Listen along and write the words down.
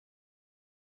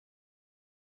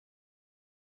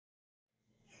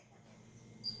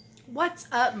What's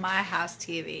up, My House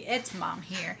TV? It's Mom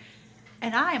here,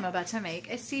 and I am about to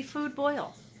make a seafood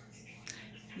boil.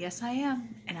 Yes, I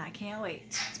am, and I can't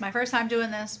wait. It's my first time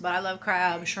doing this, but I love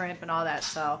crab, shrimp, and all that,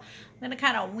 so I'm going to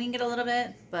kind of wing it a little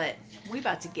bit, but we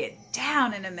about to get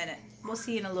down in a minute. We'll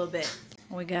see you in a little bit.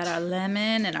 We got our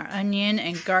lemon and our onion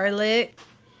and garlic.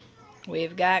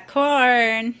 We've got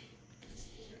corn.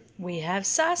 We have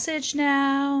sausage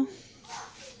now.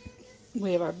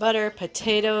 We have our butter,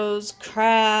 potatoes,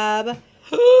 crab.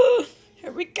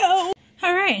 Here we go.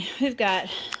 All right, we've got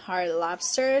our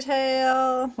lobster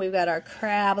tail. We've got our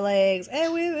crab legs,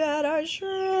 and we've got our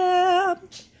shrimp.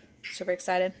 Super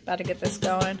excited. About to get this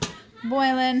going.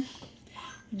 Boiling.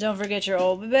 Don't forget your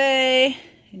Old Bay.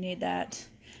 You need that.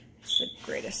 It's the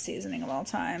greatest seasoning of all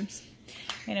times.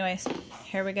 Anyways,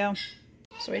 here we go.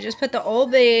 So we just put the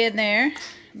Old Bay in there.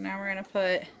 Now we're going to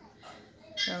put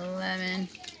the lemon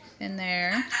in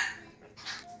there.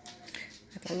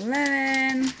 Put the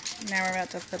lemon. Now we're about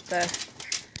to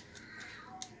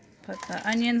put the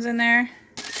onions in there.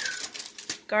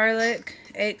 Garlic,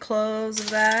 8 cloves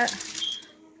of that.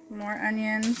 More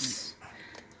onions.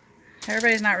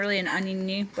 Everybody's not really an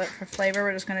onion-y, but for flavor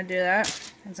we're just going to do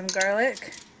that. And some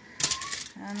garlic.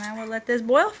 And then we'll let this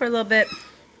boil for a little bit.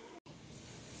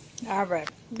 Alright,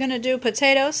 I'm going to do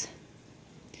potatoes.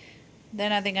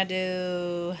 Then I think I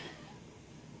do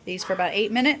these for about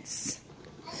 8 minutes.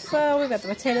 So we've got the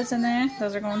potatoes in there.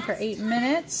 Those are going for 8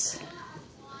 minutes.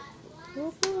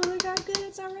 Ooh, look how good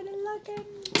it's already looking.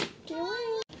 Can't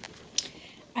wait.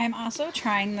 I'm also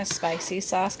trying the spicy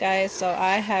sauce, guys. So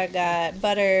I have got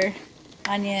butter,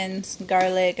 onions,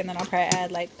 garlic, and then I'll probably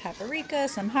add like paprika,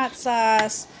 some hot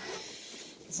sauce,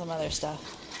 and some other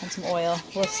stuff, and some oil.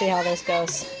 We'll see how this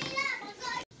goes.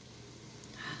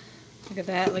 Look at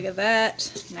that, look at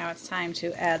that. Now it's time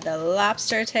to add the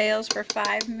lobster tails for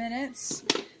 5 minutes.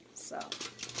 So,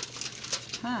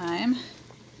 time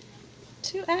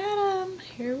to add them.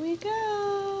 Here we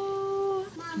go.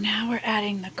 Now we're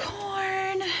adding the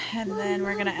corn, and then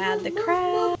we're gonna add the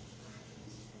crab.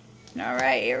 All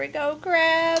right, here we go,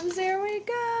 crabs. Here we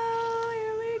go,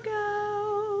 here we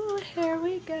go, here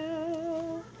we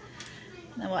go.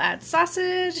 Then we'll add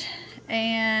sausage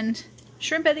and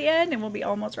shrimp at the end, and we'll be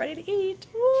almost ready to eat.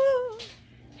 Woo!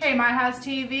 Hey, My House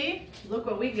TV, look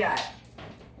what we got.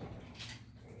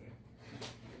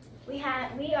 We are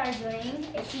doing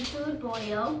a seafood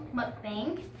boil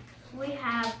mukbang. We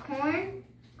have corn,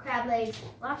 crab legs,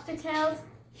 lobster tails,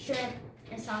 shrimp,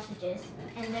 and sausages.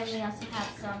 And then we also have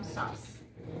some sauce.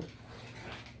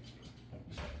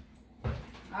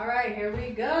 All right, here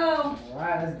we go. All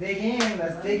right, let's dig in.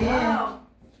 Let's dig in.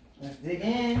 Let's dig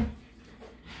in.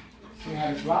 See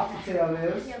how this lobster tail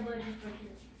is.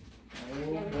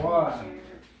 Oh boy.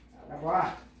 That's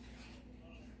right.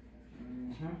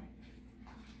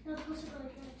 I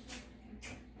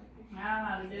don't know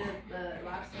how to do the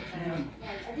lobster tail.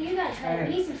 I think you gotta cut it.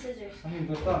 You need some scissors. I need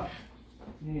to up.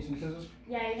 You need some scissors?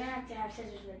 Yeah, you're gonna have to have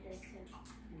scissors with this too.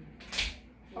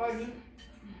 Oh,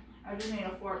 I just need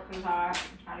a fork because I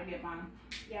how to get mine.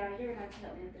 Yeah, you're gonna have to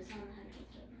help me with this. I don't know how to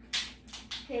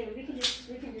do it. Okay, we can do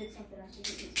something else. We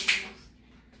can do something else.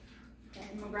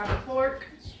 I'm gonna grab a fork.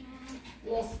 A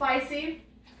little spicy.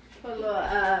 Put a little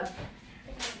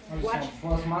I'm just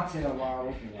gonna bust my tail wide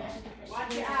open, y'all.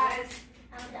 watch your eyes.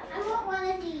 I want one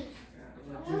of these.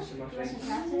 Juice in my face.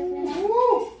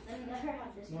 Woo!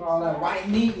 Look at all that white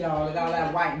meat, y'all. Look at all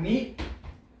that white meat.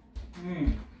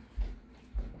 Mmm.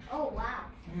 Oh, wow.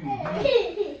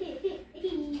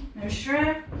 There's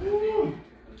shrimp. Hey,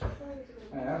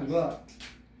 that's good.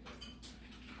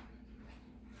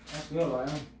 That's good,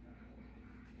 right?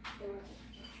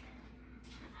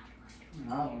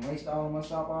 I don't waste all of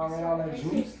myself already, all that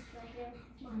juice.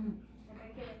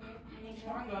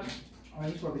 Oh,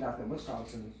 you supposed to be out there. What's called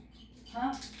scissors?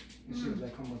 Huh? The scissors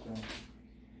that come with them.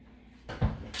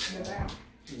 Yeah.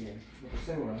 Yeah, with the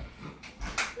silver.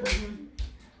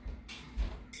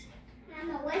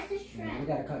 Mama, where's the shrimp? Yeah, we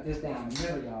gotta cut this down in the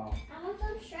middle, y'all. I want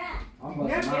some shrimp. I'm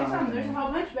Yeah, busting get some. mine. There's a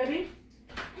whole bunch, baby.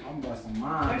 I'm busting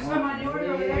mine. There's some on yours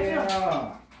over there, too.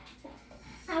 Yeah.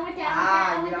 I want that.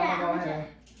 Ah, I want yeah, that. I'm gonna go ahead.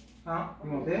 Huh? You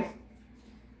want this?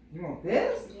 You want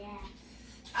this? Yeah.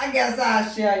 I guess I'll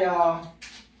share, y'all.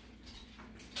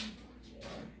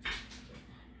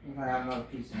 If I have another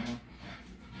piece, huh?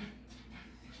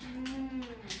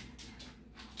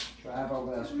 Try it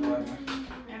over there, Explor.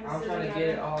 I'm trying to get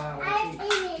it all out of the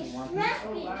piece. One piece. Oh,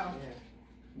 wow.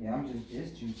 Yeah, I'm just,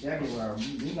 it's juice everywhere.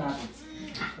 We got to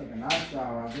take a nice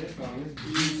shower out of this one. There's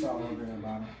juice all over the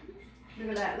bottom. Look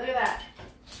at that. Look at that.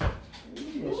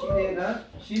 Yeah, she did that.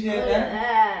 She did Look that. at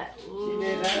that. She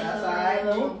did that. That's all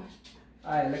right.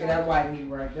 Alright, look at that white meat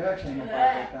right there. Came up out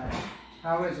that thing.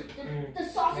 How is it? The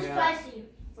sauce is spicy.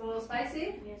 It's a little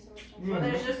spicy? Yes, a little spicy. Well,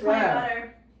 there's just plain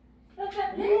butter. Look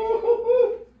at me.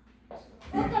 Ooh.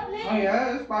 Look at me. Oh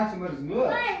yeah, it's spicy, but it's good.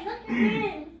 Guys, look at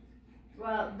me.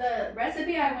 Well, the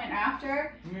recipe I went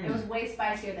after, it was way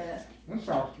spicier than this. This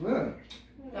sauce is good.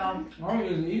 So, I don't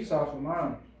usually eat sauce with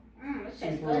mine. It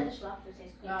tastes good. This lobster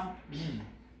tastes good. so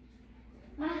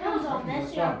My hands all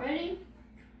messy already.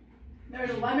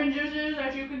 there's lemon juices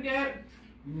that you can get.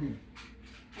 Mm.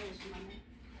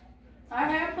 I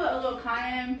have put a little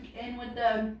cayenne in with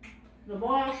the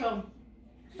boil, so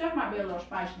stuff might be a little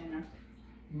spicy in there.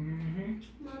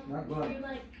 Mm-hmm. Not good. You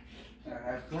like?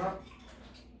 That's crap.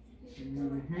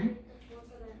 Mm-hmm.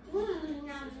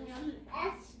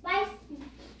 That's spicy.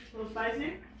 A little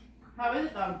spicy? How is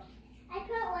it though? I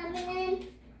put lemon in.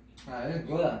 It's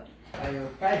good. Are you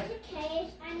okay? It's okay.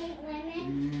 I need lemon.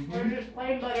 Mm-hmm. There's just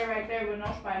plain butter right there with no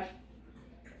spice.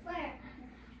 Where?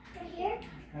 Right here?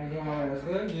 How you doing? That's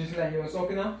good. You just let you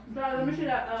soak it up? So let me see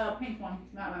that pink one.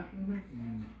 That one.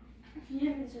 You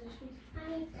have any scissors, please? I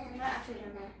need them. I'm actually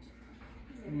done that.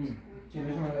 You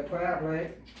just want the crab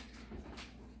leg?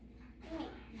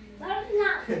 Butter's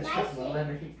not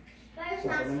spicy. Butter's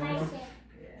not spicy.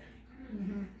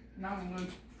 That one good.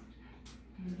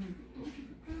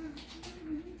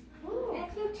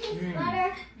 If you taste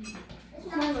butter, it's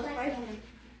not spicy.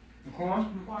 The corn?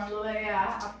 Corn a little bit,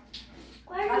 yeah.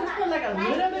 I Butter's just not put like a little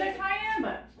spicy. bit of cayenne,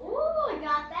 but Ooh, I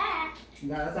got that. You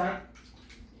got that time?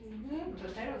 the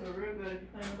potatoes are real good if you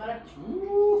put in the butter.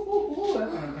 Ooh,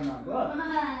 that's gonna come out good.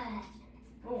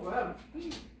 Oh, wow.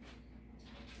 It's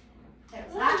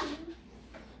It's hot.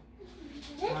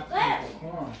 good.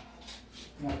 Corn.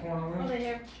 You got corn on Over it?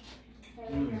 here.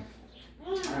 Mm.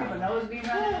 Have a nose being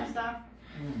running and stuff.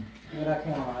 Yeah, that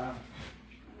corn right now.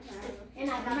 And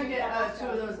I I'm got gonna get two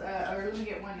of those, or let me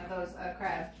get one of those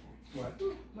crabs. What?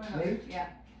 One of those, yeah.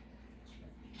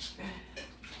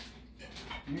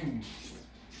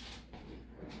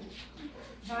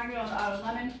 Can I get a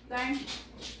lemon thing?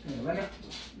 Lemon?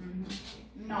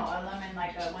 No, a lemon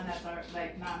like one that's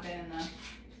like not been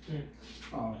in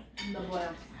Oh. the boil.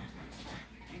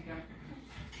 Thank you.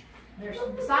 There's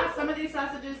some of these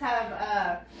sausages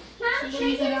have Mom,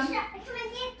 cheese in them. can I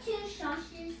get 2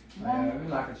 sausages? Yeah, we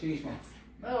like a cheese one.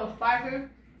 Oh, spicy.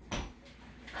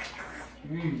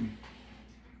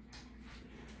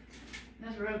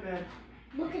 That's real good.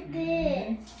 Look at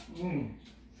this.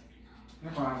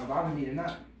 That's why I'm about to need a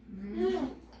nut. Good.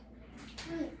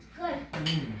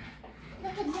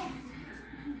 Look at this.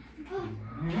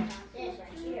 This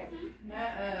right here.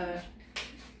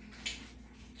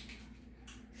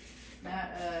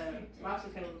 That lobster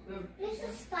tail is good. This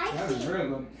is spicy. That is real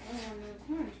good.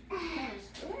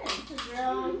 This is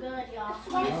real good, y'all.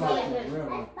 I like that real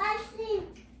good. Spicy.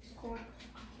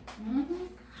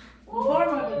 Corn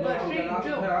with the Yeah, chicken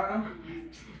too.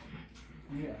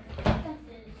 Yeah.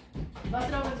 Bust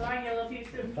it open so I can get a little piece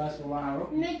too. That's the one I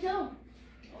wrote. Me too. Oh,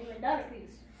 another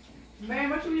piece. Man,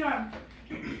 what you doing?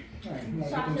 Get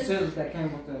them scissors that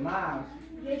came with the knives.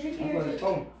 Get your That's what it's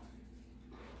for.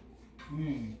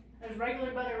 There's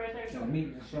regular butter right there The too. meat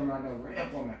is showing right there, real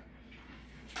for me.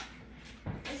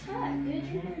 It's hot. Get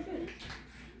your good.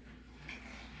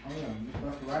 Oh yeah, just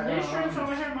bust it right These down. shrimps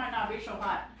over here might not be so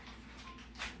hot.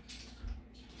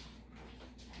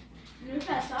 You just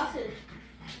had sausage.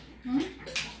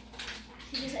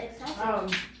 She just ate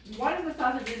sausage. One of the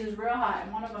sausages is real hot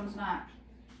and one of them's not.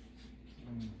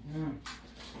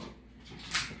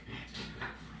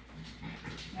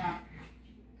 Yeah.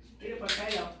 Eat a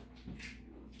potato.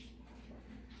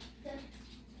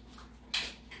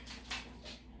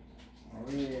 Oh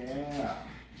yeah.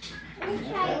 Let me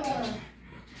try it.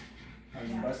 Oh,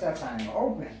 you bust that thing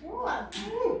open. What?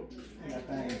 That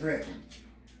thing is ripping.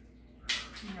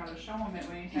 You gotta show them it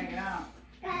when you take it out.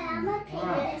 I'm gonna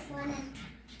pay this one.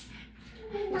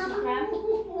 Mama,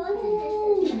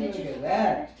 Look at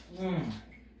that.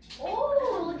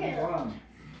 Oh, look at Wow.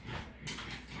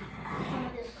 some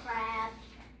of this crab.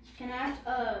 Can I have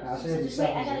I said scissors? you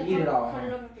Wait, I gotta eat it all. cut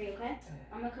it over for you, okay?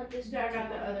 I'm gonna cut this. Yeah, I got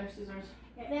the other scissors.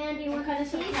 Van, do you want to cut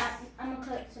this piece? I'm gonna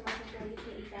cut some of this so you can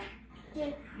eat that.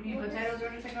 Here. You need potatoes or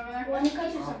anything over there? Let me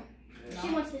cut you some. No. She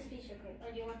wants this piece real quick.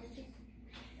 Oh, do you want this piece?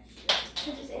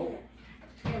 Put this in there.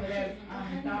 Yeah, but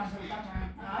that, down to the top around.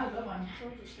 Oh, that's a good one.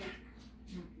 Told you so.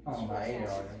 Oh, I ate it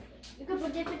already. You could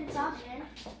put different sauce, man.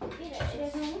 Eat it. She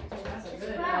doesn't want to. That's a It's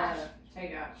good crab.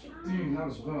 takeout. That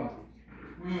was good.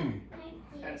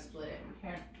 Gotta split it.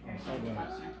 Here, here's Okay. some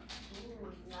lobster.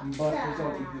 And bust this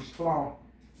open with this claw.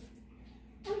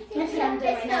 That's what I'm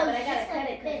doing right now, but I gotta cut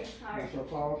it because it's hard. Bust your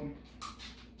claw open.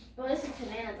 Well, this is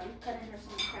bananas. I'm cutting her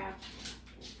some crab.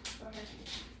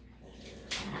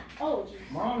 Oh, geez.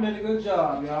 Mom did a good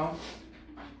job, y'all.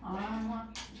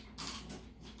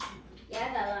 Yeah,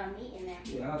 I got a lot of meat in there.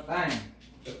 Yeah, thing.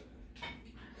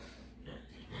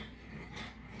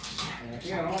 Yeah, if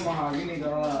you don't know how you need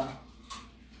to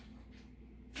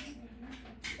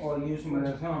or use some of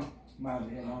this, huh? Might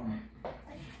be on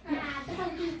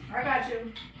I got you.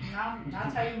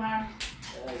 I'll tell you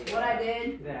what I did.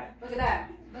 Yeah. Look at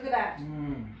that. Look at that.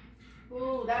 Mm.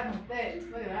 Ooh, that one's thick.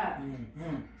 Look at that. Mm.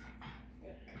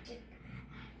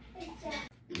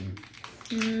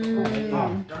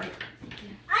 Mm.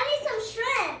 I need some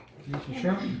shrimp. Need some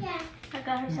shrimp? Yeah. I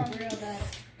got her some real good.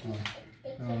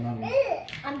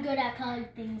 I'm good at cutting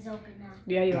things open now.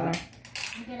 Yeah, you are.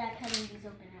 I'm good at cutting these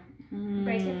open now.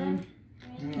 Break it then?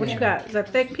 What you got? Is that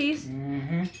a thick piece?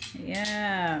 Mm-hmm.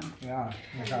 Yeah. Yeah.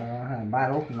 I got it bite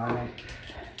open like that.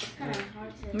 It's kind of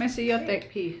hard to. Let me see your thick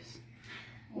piece.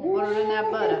 Put it in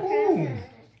that butter. Ooh.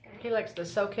 He likes to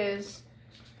soak his,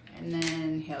 and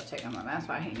then he'll take them up. That's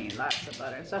why he needs lots of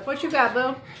butter. So what you got,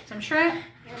 Boo? Some shrimp?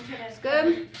 It's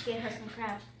good? Get her some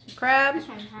crab. Crab? This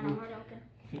one's kind of hard to open.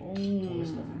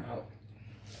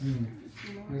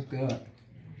 It's good.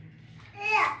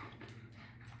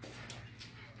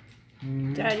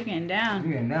 Dad, you getting down.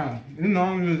 You getting down. You know, I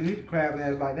don't usually eat crab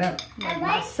legs like that.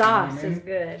 My sauce is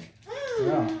good.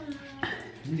 Yeah.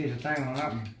 You did the thing on that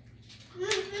one. You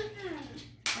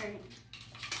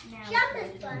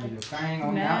did the thing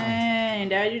on that Dang,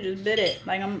 Dad, you just bit it.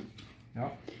 Like I'm. one.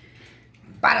 Yep.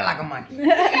 Bite it like a monkey.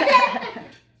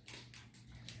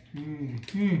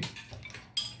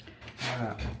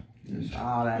 Just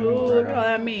all that Ooh, meat look right at all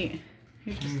there. that meat.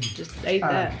 You just ate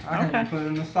that. I Okay. put it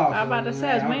in the sauce. I was about to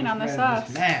say, it's waiting on the sauce.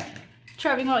 Nasty.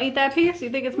 Trev, you gonna eat that piece? You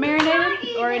think it's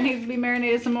marinated? Or it needs to be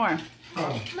marinated some more?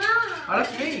 Oh, Mom,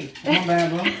 that's me. My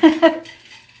bad, bro.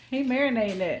 He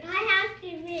marinated it. I have to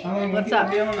eat. How long What's you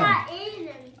up? be on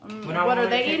them? What are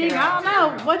they eating? I don't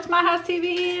know. What's My House TV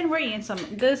eating? We're eating some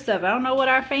good stuff. I don't know what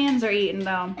our fans are eating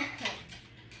though.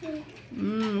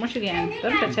 What you getting?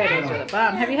 Them potatoes are the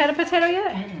bomb. Have you had a potato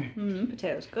yet?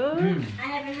 Potatoes good. I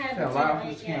haven't had a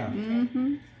potato yet.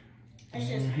 It's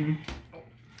just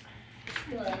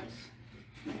good.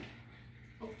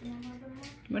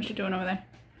 What you doing over there?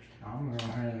 I'm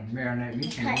gonna marinate me.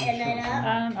 Cutting it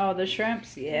up. Oh, the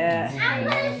shrimps. Yeah. I'm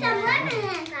putting some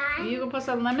lemon inside. You gonna put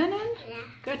some lemon in? Yeah.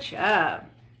 Good job.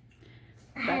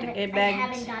 About to get back. I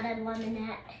haven't got a lemon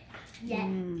yet.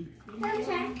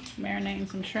 Okay. Marinating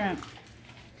some shrimp.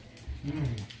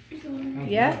 That's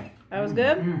Yeah? good. That was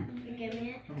good? You give me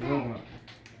it? That's good.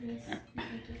 Yes.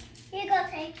 Here you go,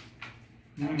 take.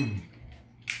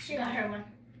 She got her one.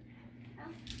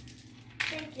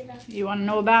 Thank you, though. You want to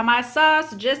know about my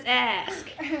sauce? Just ask.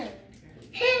 Let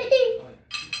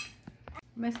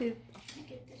me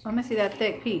see that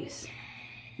thick piece.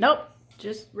 Nope.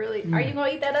 Just really. Are you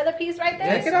gonna eat that other piece right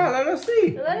there? Take it out. Let us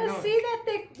see. Let us see that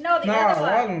thick. No, the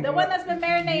other one. The one that's been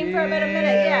marinating for about a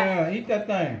minute. Yeah. Eat that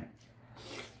thing.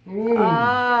 Ooh.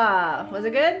 Ah, was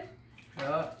it good?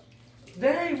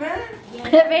 Dang, man.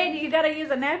 Man, you gotta use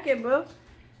a napkin, boo.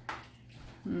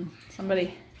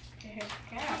 Somebody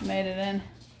made it in.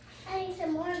 I need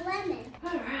some more lemon.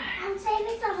 I'm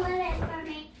saving some lemon for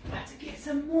me. About to get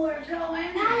some more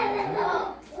going.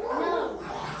 No.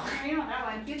 Hang on, that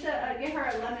one. Get her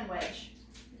a lemon wedge.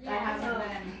 That hasn't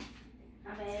been.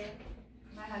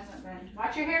 That hasn't been.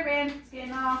 Watch your hair, Van. It's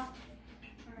getting all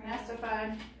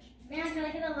mastified. Man, can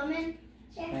I get a lemon?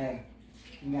 Hey,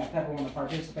 you got pepper want to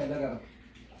participate. Look at him.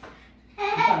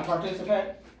 You trying to participate?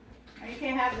 Oh, you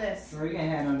can't have this. Girl, you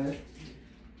can't have none of this.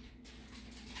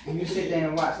 You sit there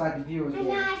and watch like the viewers I do.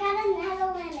 know, I got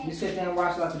another lemon. You sit there and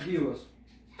watch like the viewers.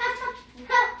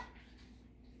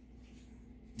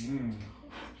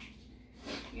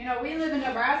 You know, we live in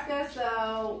Nebraska,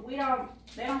 so they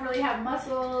don't really have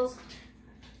mussels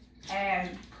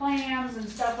and clams and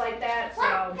stuff like that.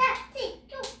 So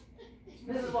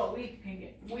this is what we can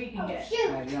get. Hey, y'all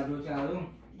do what y'all do.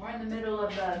 We're in the middle of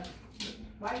the.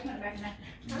 Why are you putting it back in there?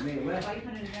 You made it wet. Why are you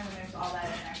putting it in there when there's all that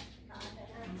in there? Okay.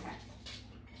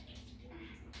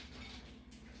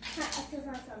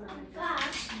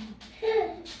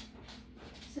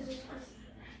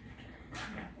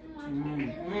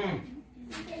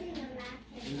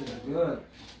 This is good.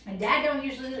 And Dad don't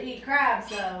usually eat crab,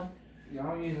 so. Y'all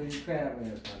don't usually eat crab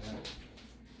legs like that.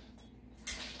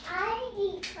 I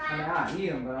eat I mean, crab. I eat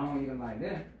them, but I don't eat them like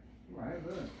this. Right,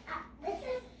 good. This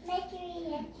is making me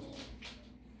itchy.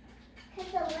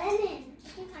 Because the lemon.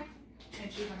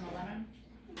 Can't you from the lemon?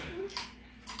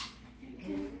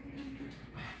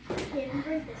 Here,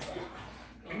 bring this up.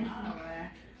 Over there.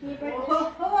 Can you bring this?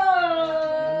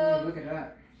 Whoa! Look at that.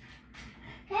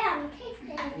 Hey, I'm tasting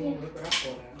it.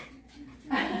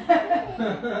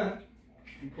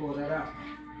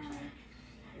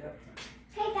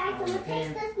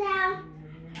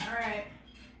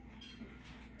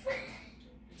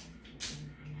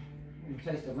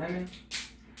 taste the lemon.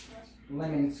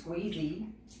 Lemon squeezy.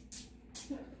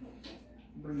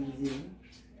 Breezy.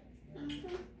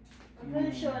 I'm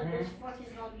pretty sure this fork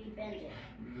is gonna be bended.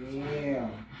 Yeah.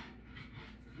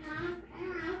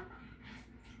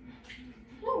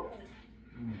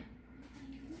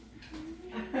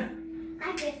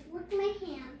 I just look at my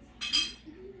hands.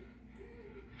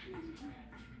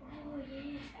 Oh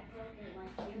yeah, I broke it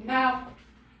like Now,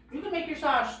 you can make your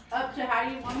sauce up to how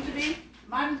you want it to be.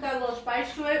 Mine's got a little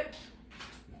spice to it.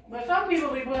 But some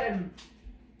people be putting,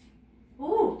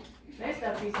 ooh, that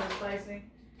stuff be so spicy.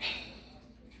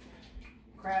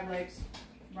 Crab legs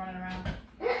running around.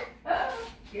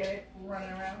 Get it? Running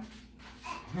around.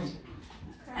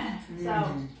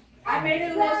 So, I made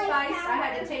it a little spice. I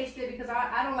had to taste it because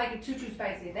I don't like it too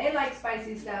spicy. They like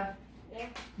spicy stuff. Yeah.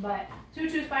 But too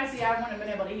spicy, I wouldn't have been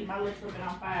able to eat. My lips would have been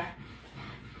on fire.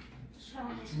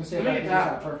 Let's see if I can get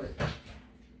that perfect.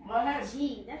 Go ahead.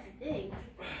 Gee, that's big.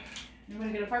 You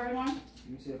want to get a perfect one? Let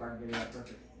me see if I can get that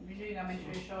perfect. You gotta make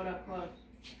sure you show it up close.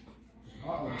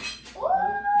 Uh-oh.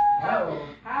 Ooh. Uh-oh.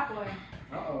 Halfway.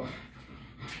 Uh-oh.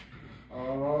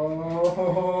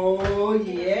 Oh,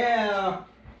 yeah.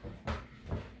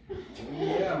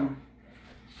 Yeah.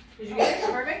 Did you get it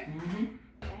perfect? Mm-hmm.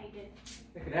 Yeah, he did.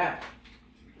 Look at that.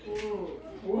 Ooh.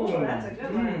 Ooh, that's a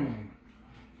good one.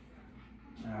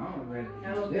 Now I'm ready A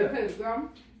little to bit dip. of girl.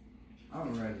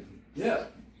 I'm ready to dip.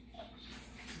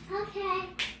 Okay,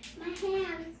 my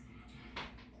hands.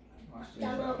 Watch this.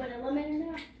 Got a little bit of lemon in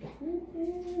there.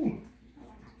 Ooh.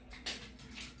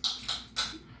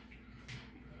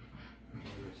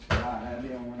 Slide that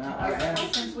little one out like Alright,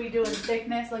 that. since we doing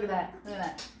thickness, look at that. Look at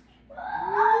that.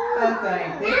 That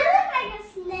thing thick. That looks like a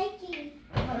snakey.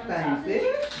 That thing thick.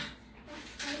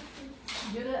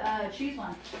 Do the cheese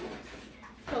one.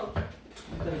 Cool.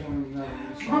 Take one of these other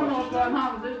ones. I don't know what's going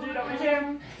on with this dude over here.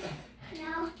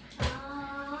 No. It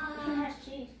has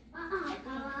cheese.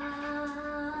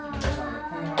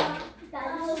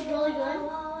 That looks really good.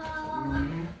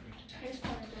 Mhm. Here's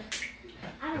part of it.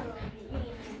 I don't really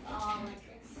eat it all like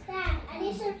this. Dad, I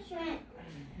need some shrimp.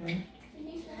 Hmm? I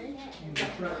need some shrimp.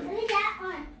 That's right. Look at that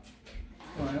one.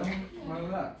 Well, what's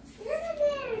that? Look at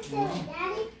there too,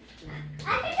 Daddy. I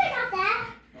can take off that.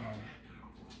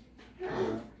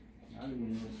 Alright. I'll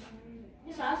use this.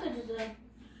 This sausage is good.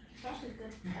 Sausage is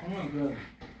good. Oh, good.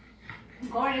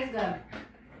 Corn is good.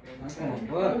 That's kind of I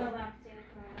good. know about potato.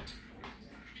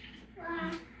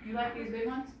 You like these big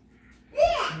ones?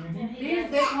 Mhm. These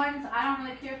big ones, I don't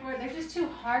really care for. They're just too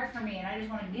hard for me, and I just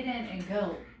want to get in and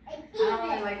go. I don't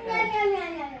really like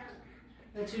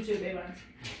the two big ones.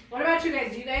 What about you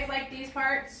guys? Do you guys like these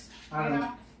parts? You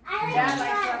know? Dad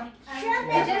likes them.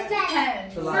 It just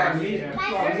depends. It's a lot of meat.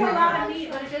 There's a lot of meat,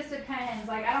 but it just depends.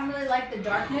 Like, I don't really like the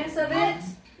darkness of it.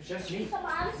 It's just meat. So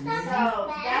that's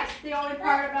the only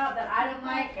part about that I don't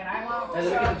like, and I won't. Hey,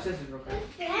 look at them sisters real quick.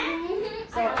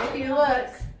 So if you look,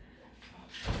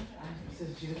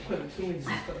 Sisters, you just put the two in.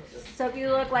 so if you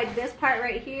look like this part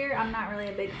right here, I'm not really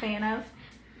a big fan of,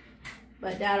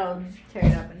 but that'll tear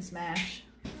it up and smash.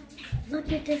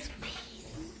 Look at this piece.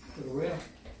 For real.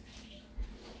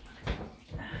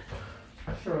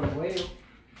 Sure will.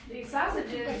 These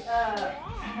sausages are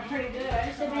pretty good. I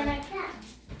just don't like.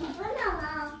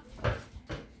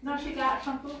 No, she got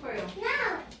some food for you.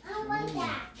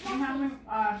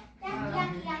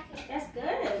 That's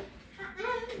good.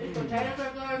 These potatoes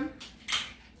are good.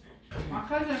 My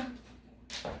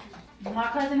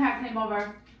cousin had came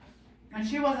over, and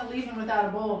she wasn't leaving without a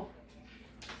bowl.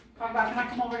 Talk about, can I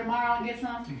come over tomorrow and get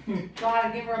some? So I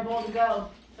had to give her a bowl to go.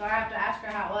 So I have to ask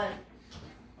her how it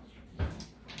was.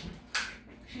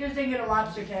 She just didn't get a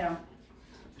lobster tail.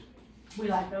 We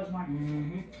like those more.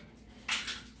 Mm-hmm.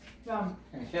 So,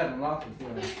 And she hasn't lost it too.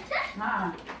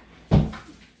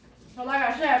 So like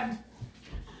I said,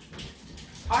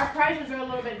 our prices are a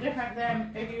little bit different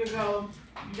than if you go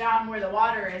down where the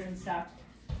water is and stuff.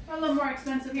 They're a little more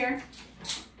expensive here.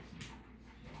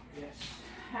 Yes.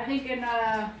 I think in, go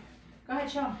ahead,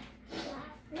 show 'em.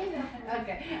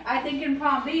 Okay. I think in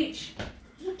Palm Beach,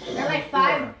 they're like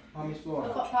Palm Beach,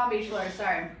 Florida. Palm Beach, Florida,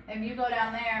 sorry. If you go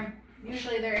down there,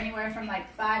 usually they're anywhere from like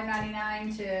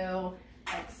 $5.99 to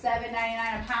like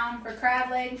 $7.99 a pound for crab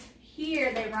legs.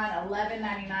 Here they run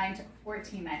 $11.99 to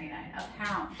 $14.99 a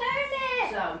pound.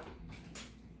 So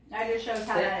that just shows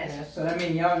how that is. So that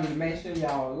means y'all need to make sure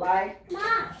y'all like,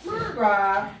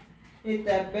 subscribe, hit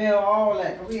that bell, all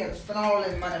that. 'Cause we have to spend all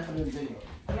that money for this video.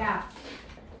 Yeah.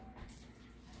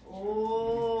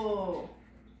 Oh.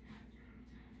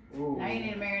 Ooh. Now you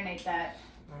need to marinate that.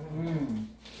 Mmm.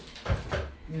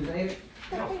 You ate it?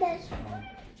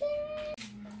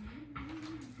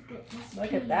 Goodness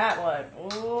Look at that one.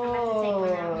 Oh.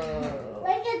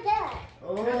 Look at that.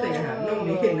 Oh. That thing have no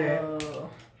meat in there.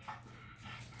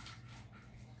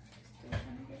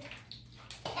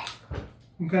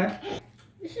 Okay.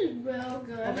 This is real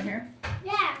good. Over here.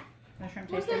 Yeah. The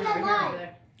shrimp Look tasting at over the here, light. over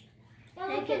there.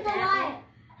 Look at the light.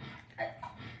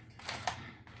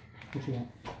 What you want?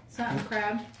 Something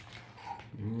crab.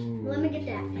 Ooh. Let me get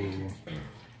that.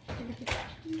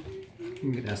 Let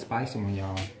me get that spice on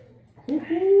y'all.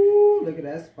 Woohoo! Look at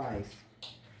that spice.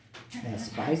 That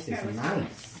spice is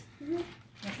nice.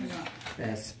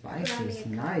 That spice is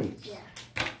nice.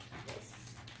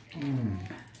 Mmm.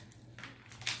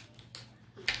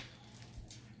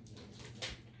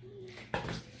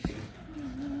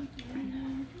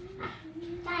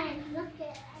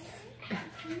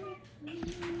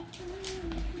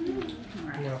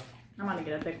 I'm gonna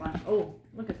get a thick one. Oh,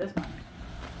 look at this one.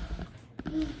 A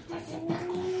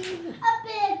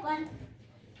big one.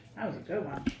 That was a good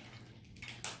one.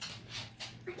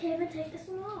 I can't even take this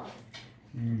one off.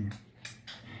 Mmm.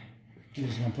 You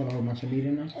just gonna put a whole bunch of meat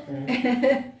in there?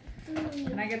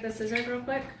 Can I get the scissors real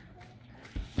quick?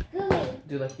 Gooey.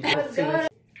 Do like you That was said. good.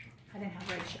 I didn't have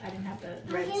red. I didn't have the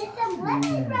red Look at sauce. some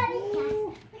lemon running.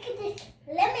 Look at this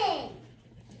lemon.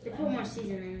 They put more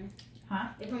seasoning. Huh?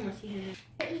 They put more seasoning.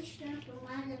 Each shrimp will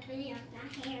want the video, not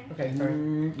here. Okay, sorry.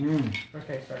 Mmm.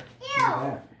 Okay, sorry. Ew.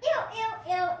 That. Ew, ew,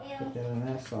 ew, Put ew. that in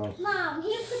that sauce. Mom,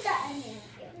 you put that in here.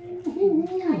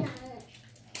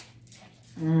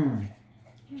 Mmm.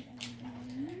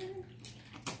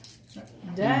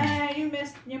 Dang, you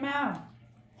missed your mouth.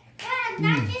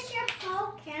 Not just your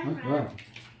whole That's camera. right.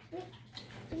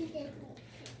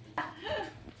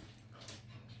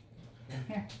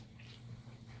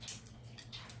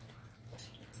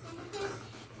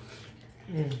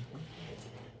 Here.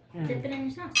 Dip it in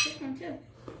your sauce. This one too.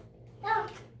 No.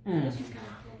 This one's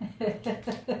kind of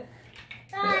cool.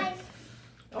 Guys.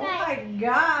 Oh my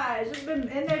gosh, it's been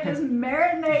in there just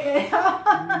marinating.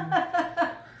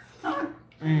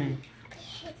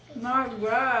 My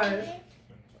gosh.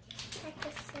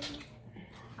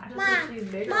 I just wish these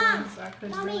bigger Mom, ones so I could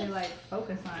Mommy. really like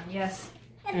focus on. Yes.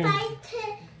 If I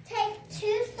take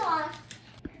two sauce.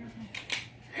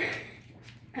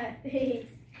 I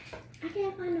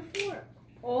can't find a fork.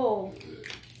 Oh.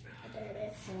 There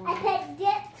it is. I picked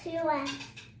dip to one.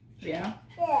 Yeah.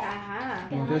 Yeah.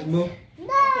 You want this, boo?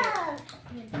 No.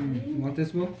 You want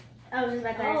this, boo? I was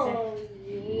about to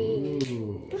say.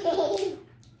 Ooh.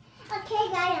 Okay,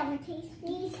 guys, I'm gonna taste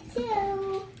these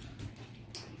too.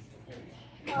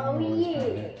 Oh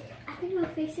yeah. I think my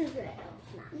face is red.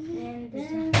 And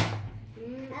then.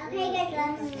 Okay,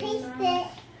 guys, let's taste it.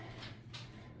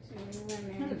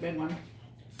 That's a good one.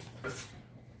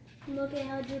 Look at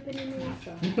how dripping in there.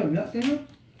 You put nuts in it?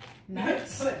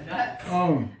 Nuts. Nuts.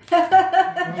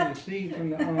 The seed from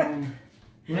the lemon.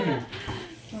 Some Ooh,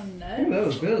 nuts. that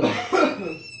was good.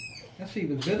 That seed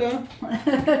was good, though.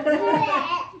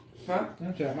 Huh?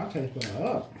 That jacked my taste bud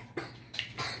up.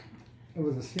 It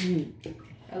was a seed.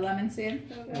 A lemon seed.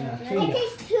 Yeah, I seed.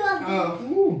 taste two of them. Oh,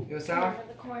 Ooh. it was sour.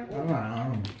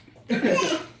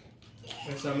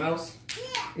 There's something else.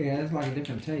 Yeah, it's like a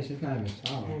different taste. It's not even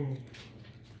sour.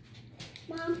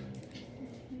 Mom.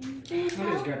 I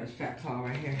just got this fat claw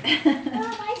right here. Mom,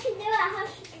 I can do it. I have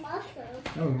some mushrooms.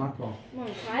 That was my fault.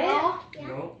 Try it? Yeah.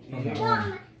 Nope. Okay.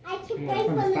 Mom, I can bring from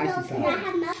from the the spicy milk side. because I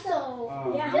have muscle.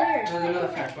 Oh. Yeah, There's another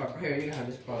fat claw. Here, you can have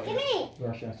this claw. Give me.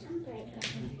 Brush us. Mom,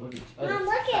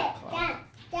 look it.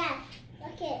 Dad,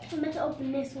 look it. I'm meant to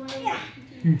open this one. I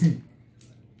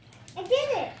did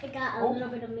it. I got a little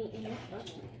bit of meat in it.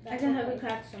 I can have it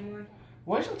cracked somewhere.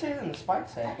 What's your taste in the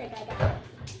spice I at? think I got it.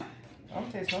 I don't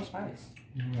taste no spice.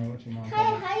 I don't know what your mom Hey,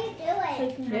 told me. how you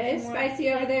doing? Yeah, it's spicy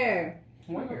over there.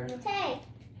 Where? Hey,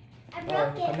 I Oh,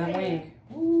 broke it on that for you. wing.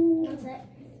 What's it?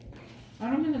 I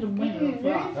don't think it's a wing. It's a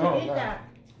claw. Oh, Eat no. that.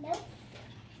 Nope.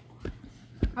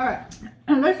 All right,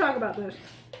 let's talk about this.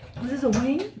 Is this a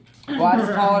wing Well, I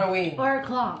just call it a wing. or a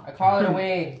claw? I call it a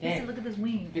wing. Listen, Damn. look at this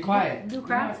wing. Be quiet. Do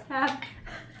crabs have?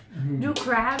 Do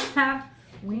crabs have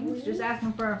wings? Just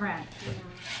asking for a friend.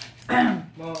 Well,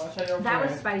 I'll show you That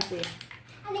was spicy.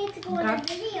 I need to go in the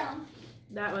video.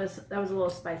 That was a little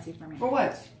spicy for me. For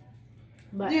what?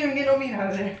 But You didn't get no meat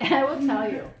out of there. I will tell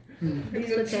you,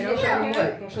 these potatoes Show right them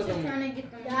here what? Show them what? Trying to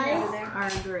get them out of there.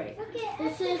 are great. Look at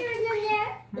this is in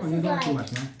there. Come on, you're doing too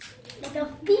much, man. Like a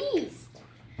feast.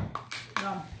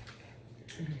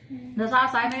 The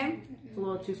sauce I made is a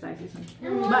little too spicy sometimes.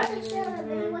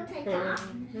 But What I got. I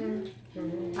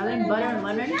think butter and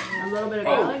lemon, a little bit of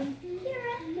garlic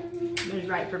is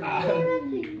right for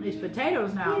me. These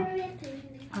potatoes now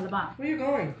are the bomb. Where are you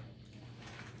going?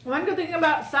 One good thing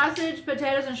about sausage,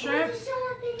 potatoes, and shrimp,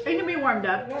 it can be warmed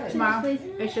up tomorrow.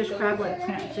 It's just crab legs,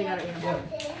 so you gotta eat them.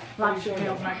 Lobster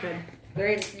tail's not good.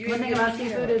 One thing about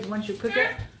seafood is once you cook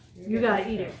it, you gotta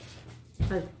eat it.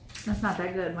 But that's not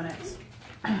that good when it's.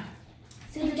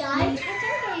 So guys,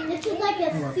 this is like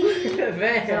a sea. So,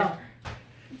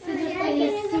 This is like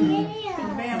a sea. the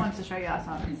man wants to show you all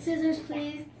something. Scissors,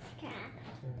 please.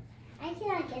 I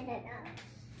cannot get it up.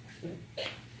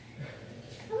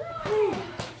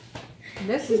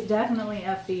 This is definitely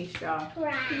a feast, y'all.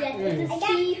 Yes, it's I a got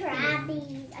sea.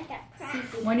 crabbies. I got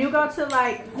crabbies. When you go to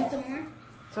like, Need some more?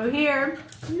 so here,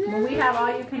 when we have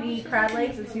all you can eat crab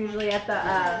legs, it's usually at the,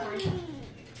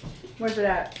 where's it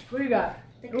at? What do you got?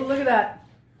 Oh, look at that.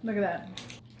 Look at that.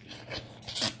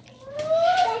 I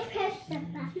pressed the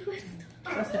button.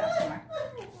 Go sit down somewhere.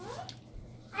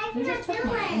 I You just cannot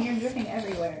took do mine and it. you're dripping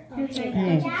everywhere. Daddy,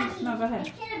 No, go ahead. I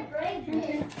can't break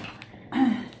it.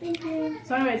 Thank you.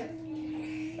 So anyways,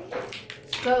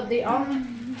 so the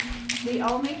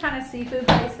only kind of seafood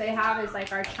place they have is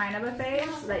like our China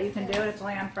buffets that you can do. It's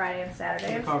only on Friday and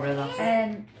Saturdays.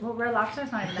 And well, Red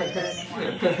Lobster's not even that good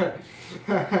anymore.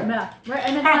 No.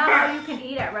 And it's not all you can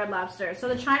eat at Red Lobster. So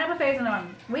the China buffet is another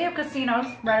one. We have casinos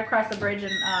right across the bridge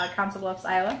in Council Bluffs,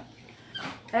 Iowa,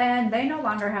 and they no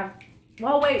longer have.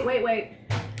 Well, wait.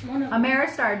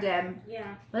 Ameristar did, Yeah.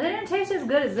 but they didn't taste as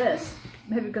good as this.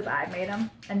 Maybe because I made them,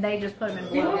 and they just put them in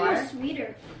They boiled were more water.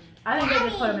 sweeter. I think they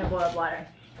just put them in boiled water.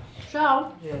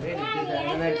 So, Yeah, they didn't do that.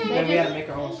 And then we had to make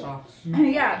our own sauce.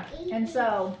 yeah. And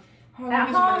so, at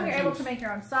home, you're able to make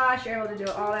your own sauce. You're able to do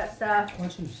all that stuff. What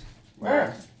juice?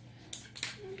 Where?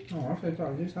 Oh, I'm finna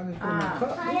talk juice. I just put in my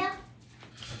cup. Kaya,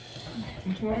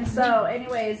 And so,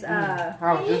 anyways,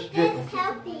 How this just dripping. is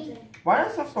healthy. Why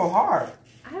is stuff so hard?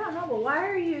 I don't know, but why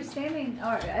are you standing? Or,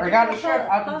 I got the shrimp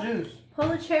out the juice.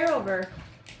 Pull a chair over.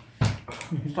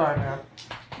 Sorry, man.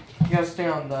 You gotta stay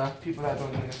on the people that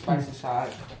don't eat the spicy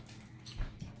side.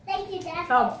 Thank you, Dad.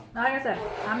 So, like I said,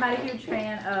 I'm not a huge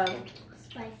fan of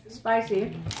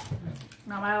spicy.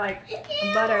 No, I like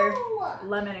butter,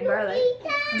 lemon, and garlic.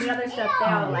 And the other stuff, they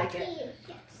all like it.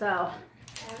 So,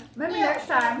 maybe next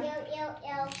time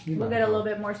we'll get a little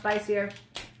bit more spicier.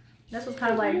 This was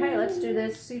kind of like, hey, let's do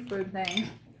this seafood thing.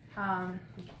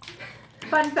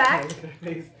 Fun fact,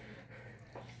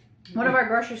 one of our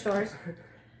grocery stores,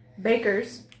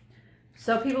 Baker's,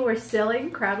 so people were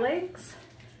stealing crab legs.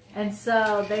 And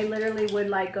so they literally would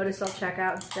like go to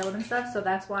self-checkout and steal them and stuff. So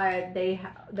that's why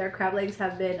their crab legs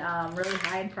have been really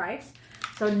high in price.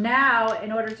 So now,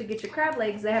 in order to get your crab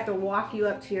legs, they have to walk you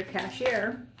up to your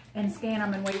cashier and scan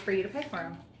them and wait for you to pay for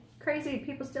them. Crazy,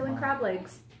 people stealing crab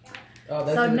legs. Oh,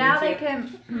 that's So what now did they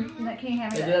can you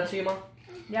hand me They that? do that to you, Mom?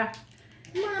 Yeah.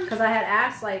 Because I had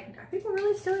asked, like, are people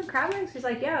really stealing crab legs? She's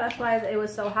like, yeah, that's why it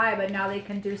was so high. But now they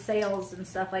can do sales and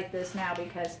stuff like this now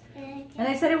because... And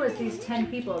they said it was these 10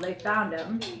 people. They found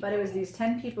them. But it was these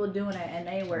 10 people doing it. And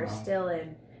they were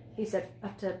stealing, he said,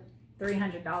 up to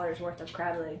 $300 worth of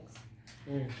crab legs.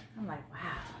 I'm like,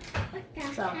 wow. What the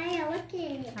So, hell? Look at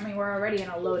it. I mean, we're already in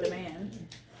a low demand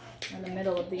in the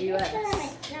middle of the U.S.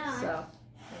 So,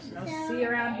 there's no sea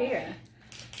around here.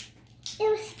 It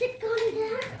was stick on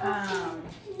that.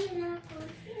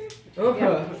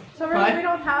 Yeah. So really, we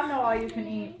don't have no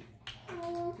all-you-can-eat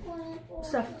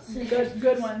stuff.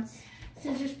 Good ones.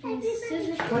 Scissors, please.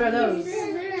 Scissors. What are those?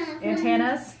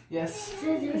 Antennas? Yes.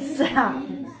 Scissors. So,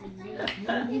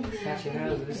 Catching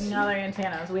noses. no, they're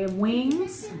antennas. We have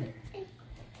wings.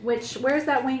 Where's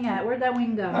that wing at? Where'd that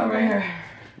wing go? Over here.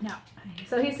 No.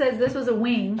 So he says this was a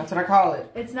wing. That's what I call it.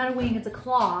 It's not a wing, it's a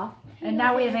claw. And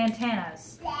now we have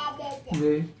antennas. Yeah.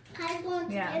 Yeah,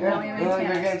 Yeah, now we have we're gonna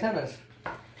antennas. get antennas.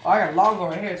 Oh, I got a long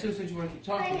one right here too, since you want to keep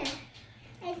talking.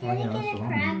 I didn't get a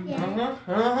crab yet. I didn't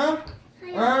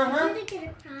get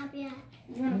a crab yet.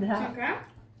 You want Yeah. to grab?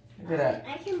 Look at that.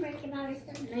 I can break it out or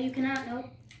something. No, you cannot. Nope.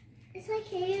 It's like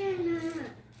here and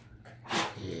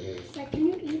it's like, can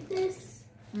you eat this?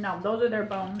 No, those are their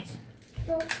bones.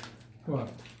 What?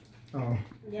 Oh.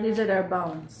 Yeah. These are their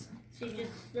bones. So you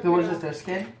just slip So it what's up. this, their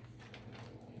skin?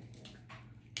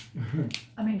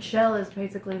 I mean, shell is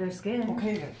basically their skin.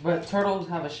 Okay, then. But turtles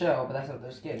have a shell, but that's not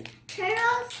their skin.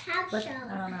 Turtles have But shells.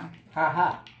 I don't know. Ha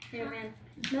ha. Here, man.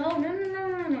 No.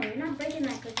 You're not breaking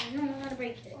that because you don't know how to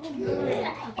break it.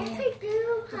 Yes, I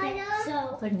do. Okay, Hide so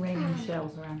It's like raining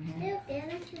shells around here. Give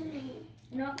it to me.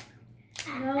 no,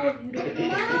 you don't know how to Try to break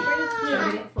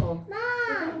it. get full. Mom,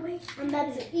 I'm about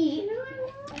to eat.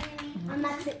 I'm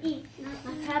about to eat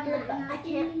my tablet, but I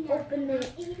can't open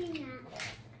it.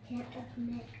 Can't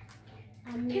open it.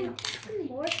 I'm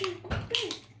working.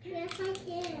 Yes, I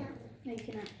can. No, you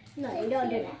cannot. No, you don't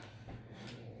do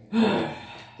that.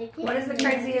 What is the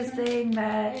craziest thing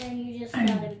that And you just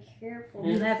gotta be careful.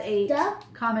 you have ate?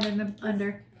 Duck Comment in the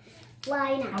under.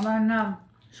 flying I out. want to know.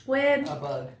 Squid. A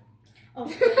bug. Oh,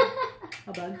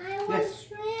 A bug. I want Yes.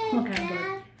 shrimp. What kind of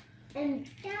Dad. And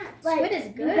Squid is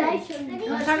good. You guys should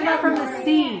I'm talking about from the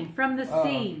sea. From the Oh.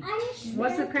 sea.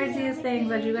 What's the craziest things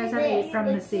that you guys have ate from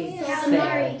the sea?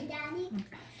 Calamari.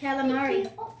 Calamari.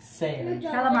 Sand.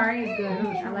 Calamari is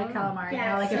good. I like calamari.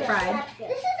 I like it fried.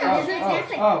 This is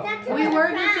Oh. We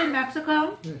were just in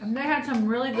Mexico, and they had some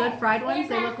really good fried ones.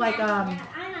 They look like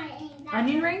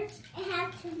onion rings.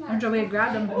 And so we had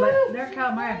grabbed them, but they're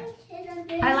calamari.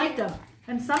 I liked them.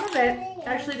 And some of it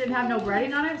actually didn't have no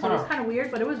breading on it, so it was kind of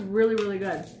weird, but it was really, really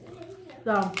good.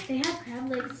 So They have crab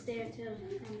legs there too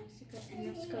in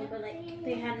Mexico, but like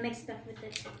they had mixed stuff with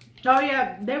it. oh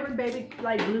yeah, they were baby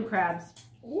like blue crabs.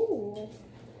 Ooh.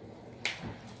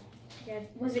 Yeah.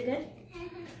 Was it good?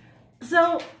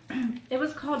 So it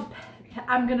was called.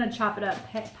 I'm gonna chop it up.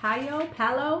 Palo, Do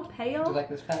you pale, like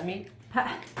this fat meat?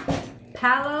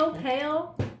 palo,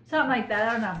 pale, something like that.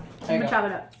 I don't know. I'm There you gonna go. chop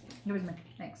it up. Give it to me.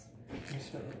 Thanks.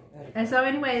 Just put it- And so,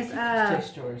 anyways,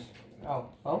 Taste yours. Oh,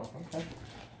 okay.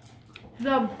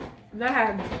 so they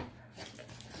had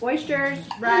oysters,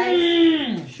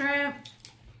 rice, shrimp,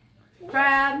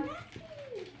 crab,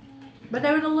 but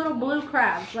they were the little blue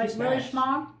crabs, like really Smash.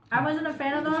 small. I wasn't a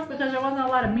fan of those because there wasn't a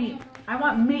lot of meat. I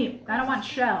want meat. I don't want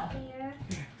shell.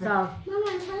 So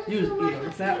You just eat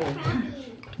the fat one.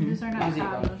 these are not Easy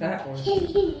on the crabs. fat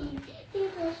one.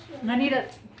 I need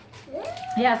it.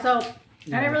 Yeah. So I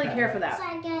didn't really care for that.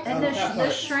 And the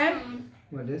shrimp,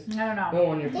 What this? I don't know. Go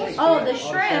on your plate. Oh, Yeah, the all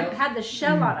shrimp shells. had the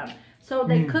shell on them. So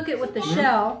they cook it with the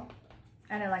shell.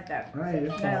 I didn't like that. Right, I didn't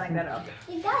like that at all.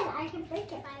 You guys, I can break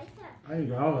it by itself. I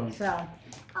eat all of them. So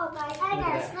Oh, guys, I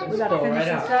gotta slip we it gotta off. finish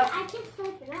right this out. up. I can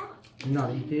slip it off. You know how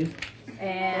to eat this?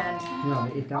 And You know how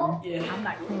to eat that one? Yeah. I'm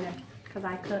not cleaning because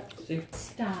I cooked. See?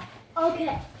 Stop.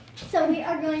 Okay, so we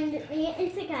are going to, me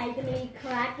and Sakai are going to be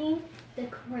cracking the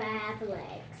crab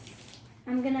legs.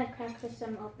 I'm gonna crack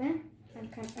some open.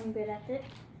 I'm good at it.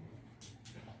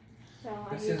 So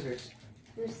I The use scissors.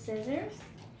 scissors.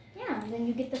 Yeah, and then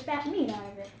you get the fat meat out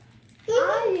of it.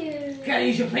 I You gotta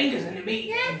use your fingers in the meat.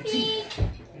 use teeth.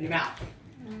 In your mouth.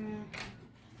 Mm.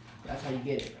 That's how you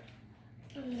get it.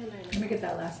 Let me get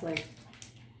that last leg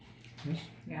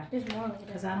There's more of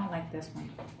because it. I don't like this one.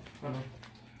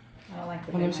 I don't like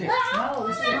the Let me big see one. it. No,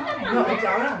 this is mine. No,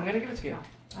 I'm gonna give it to you.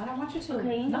 I don't want you to.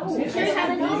 Okay. No. Let me I show you said how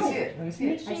to no. do Let me see it. Let me see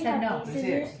Make it. sure I you said have no. these Let's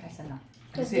see it. scissors I said no.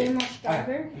 because see it. they're much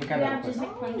sharper. Alright, If you grab it have real just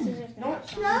like plain scissors, they're No. not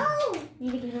sharp. No.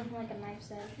 You need to get them from like a knife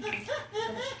set.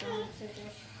 Strong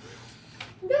scissors.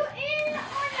 No,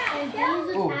 and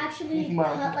these Oh, is actually come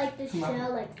on. cut like the Come on.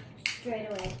 shell, like straight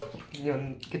away. You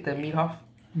gonna get that meat off?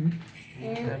 And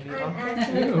That'd be I'm awesome.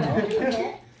 actually holding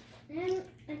it. And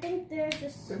I think they're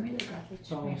just. Bring me the garbage.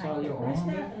 So, behind so you. you're Where's on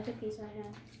that it? other piece I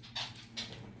have?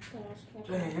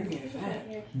 Dang, I'm getting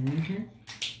fat. Mm-hmm.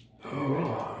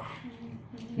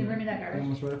 Can you bring me that garbage?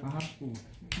 Almost ready for high school.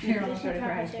 You're almost ready for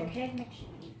high school. Okay, make sure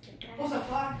you get that. What's up,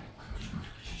 fly?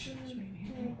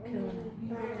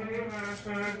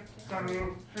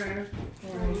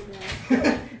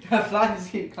 The flies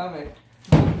keep coming.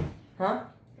 Huh?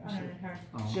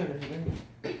 Oh. Sure.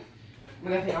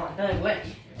 Look at the on my leg.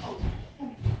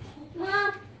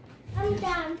 Mom, I'm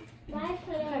done. Why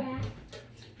put it on?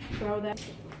 Throw that.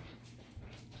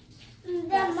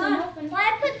 Then Mom,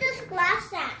 why put this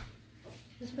glass at?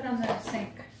 Just put it on the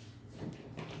sink.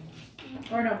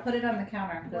 Or no, put it on the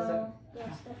counter. Does it? Well,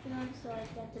 yeah, stuff it on, so I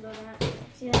have to go down.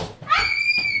 See that?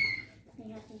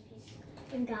 You have some pieces.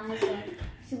 And guys,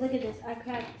 See, look at this. I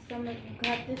cracked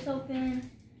this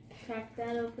open, cracked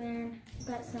that open.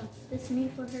 Got some this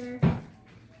meat for her.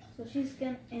 So she's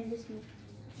gonna, and this meat.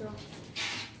 So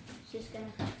she's gonna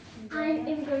enjoy I it.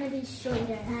 am going to be showing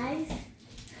you guys.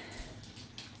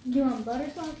 You want butter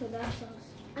sauce or that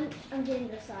sauce? I'm getting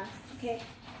the sauce. Okay.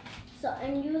 So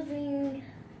I'm using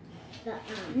the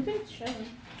You can show them.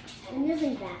 I'm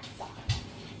using that sauce.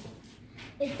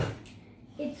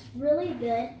 It's really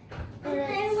good. And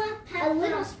it's a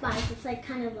little spice. It's like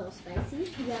kind of a little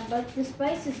spicy. Yeah, but the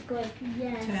spice is good.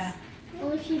 Yes. Yeah.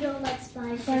 Only if you don't like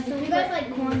spice. But if you guys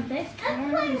like corn, this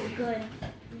corn like- is good.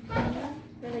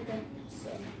 Really good. So.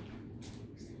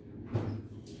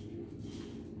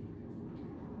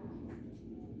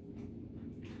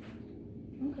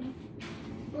 Okay.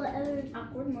 What other?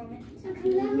 Awkward moment. Okay,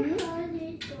 let me color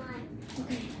this one.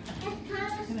 Okay. It's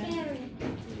kind of scary.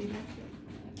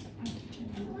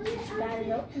 Got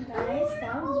it open, guys.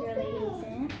 That was really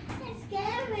easy. It's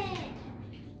scary.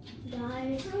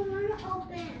 Guys, I want to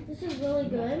open. this is really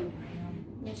good.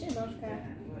 Make sure those crack.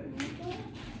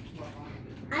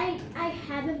 I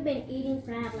haven't been eating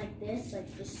crab like this,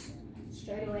 like just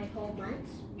straight away whole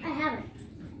months. I haven't.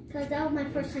 Because that was my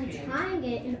first time trying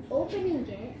it and opening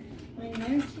it. And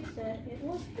then she said it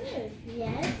was good.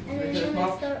 Yes. And then when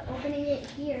I started opening it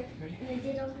here, and I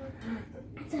did over.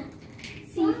 It's a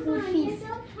seafood feast.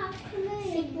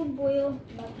 Seafood boil.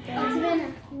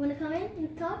 Savannah, you want to come in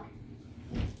and talk?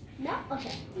 No?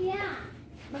 Okay. Yeah.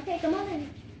 Okay, come on in.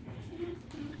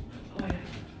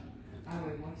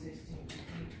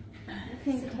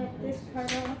 You can cut this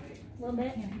part off a little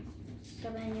bit, so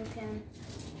then you can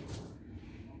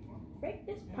break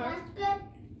this part. That's good.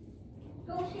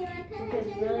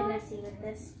 It's really messy with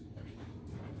this.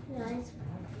 Guys,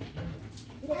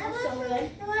 this is so good.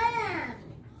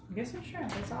 Get some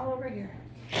shrimp. It's all over here.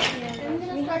 Yeah, I'm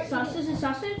gonna start sausage. The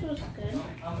sausage was good.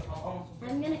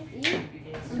 I'm gonna eat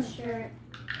some shrimp.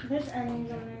 There's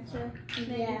onions on there too. And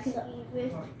then you can eat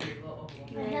with.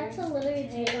 I have to literally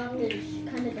take off the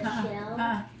kind of the shell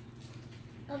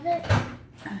of it.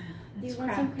 Do you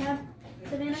want some crab,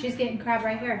 Savannah? She's getting crab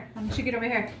right here. She get over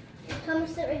here. Come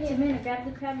sit right here. Savannah, grab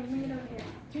the crab and bring it over here.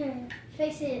 Here,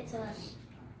 face it to us.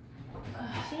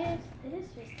 She is. It is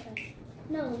face to us.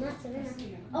 No, not Savannah.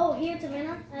 Oh, here,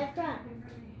 Savannah. I have crab.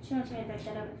 She wants me to break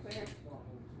that open for her.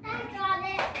 I got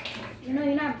it. You know,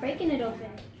 you're not breaking it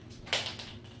open.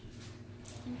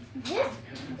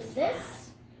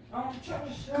 This?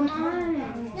 Come on.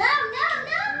 No.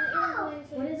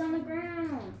 What is on the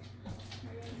ground?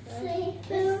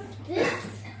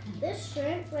 This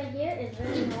shrimp right here is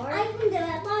really hard. I can do it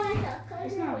by myself.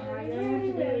 It's not hard. You don't have to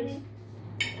do this.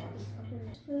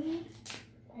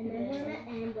 And then we're going to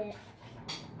end it.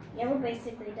 Yeah, we're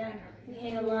basically done. We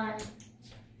ate a lot.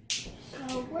 So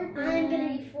we're done. I'm going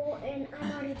to be full and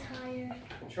I'm already tired.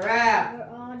 Trap. We're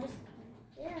all just,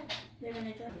 yeah. They're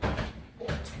going to jump.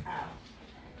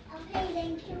 Okay,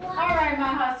 thank you. All right,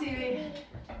 myhousetv.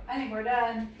 I think we're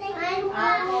done.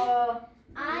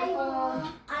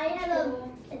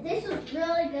 This was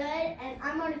really good, and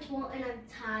I'm already full, and I'm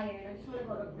tired. I just want to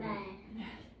go to bed.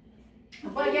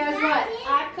 But guess what?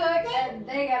 I cooked, and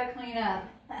they gotta clean up.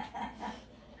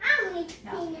 I'm going to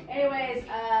clean up. Anyways,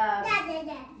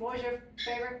 what was your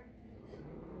favorite?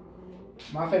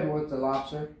 My favorite was the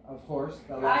lobster, of course.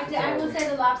 The lobster I will say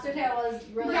the lobster tail was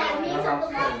really good.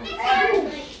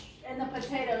 And the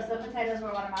potatoes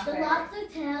were one of my favorites. The lobster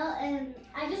tail, and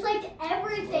I just liked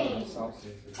everything.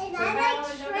 And I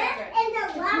like shrimp and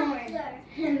the lobster.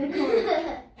 And the corn.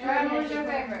 Brad, what was your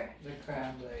favorite? The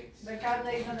crab legs. The crab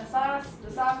legs and the sauce.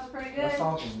 The sauce was pretty good. The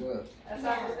sauce was good. The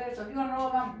sauce was good. So if you want to know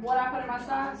about what I put in my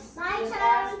sauce, My just turn.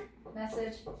 ask,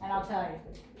 message, and I'll tell you.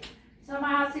 So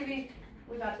myhousetv,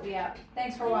 we about to be out.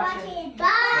 Thanks for watching.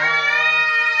 Bye.